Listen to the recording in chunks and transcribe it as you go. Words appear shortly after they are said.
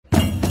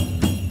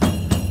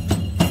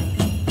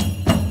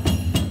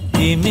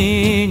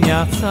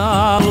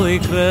Dimineața lui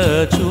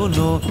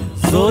Crăciunul,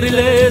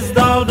 zorile-s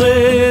dalbe,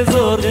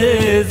 zori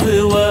de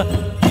ziua.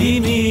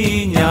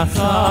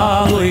 Dimineața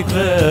lui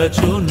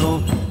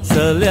Crăciunul,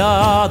 să le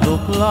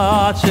aduc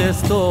la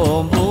acest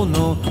om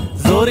bunul.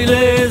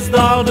 Zorile-s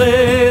dalbe,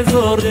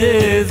 zori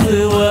de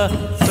ziua,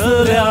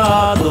 să le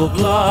aduc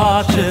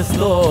la acest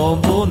om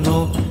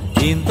bunul.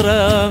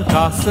 Intră în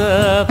casă,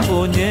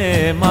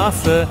 pune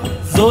masă,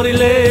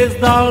 zorile-s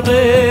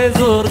dalbe,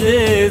 zori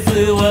de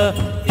ziua.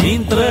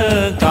 Intră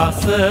în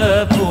casă,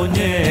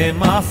 pune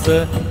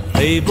masă,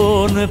 ei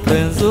bun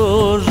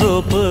prânzul,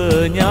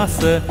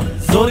 jupâneasă.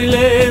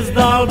 Zorile-s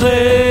dalbe,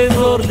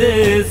 zori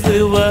de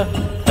ziua,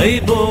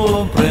 ei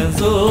bun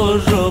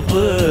prânzul,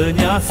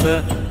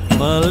 jupâneasă.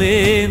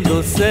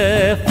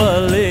 Mălindu-se,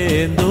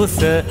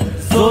 fălindu-se,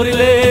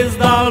 zorile-s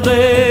dalbe,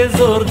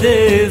 zori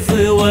de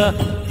ziua.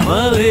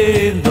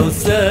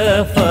 Mălindu-se,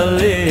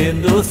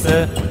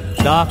 fălindu-se,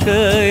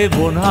 dacă-i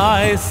bun,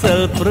 hai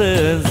să-l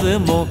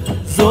prânzăm.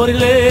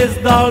 Zorile-s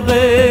dalbe,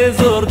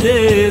 zori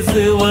de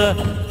ziua,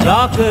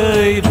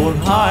 dacă-i bun,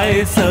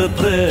 hai să-l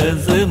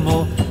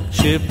prânzăm.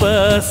 Și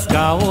pe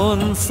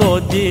scaun s-o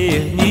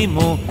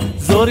dihnim.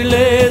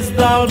 Zorile-s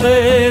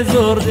dalbe,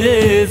 zori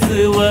de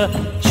ziua,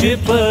 și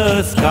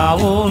pe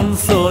scaun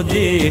s-o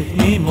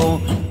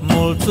dihnim.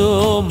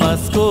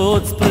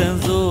 Mulțumesc-ți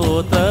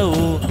prânzul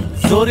tău,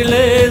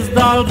 zorile-s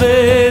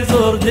dalbe,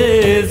 zori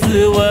de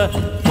ziua.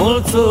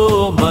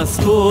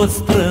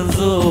 Mulțumesc-ți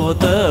prânzul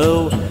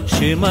tău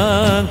și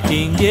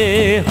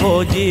mă-nchinghe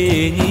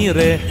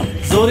hodinire.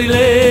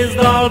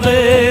 Zorile-s dalbe,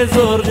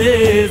 zori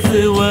de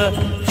ziua,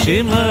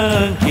 și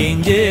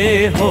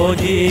mă-nchinghe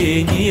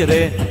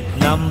hodinire.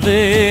 N-am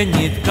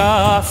venit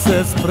ca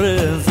să-ți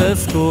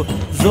prânzesc cu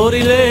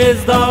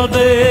zorile-s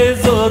dalbe,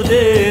 zori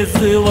de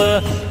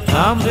ziua.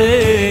 N-am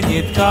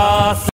venit ca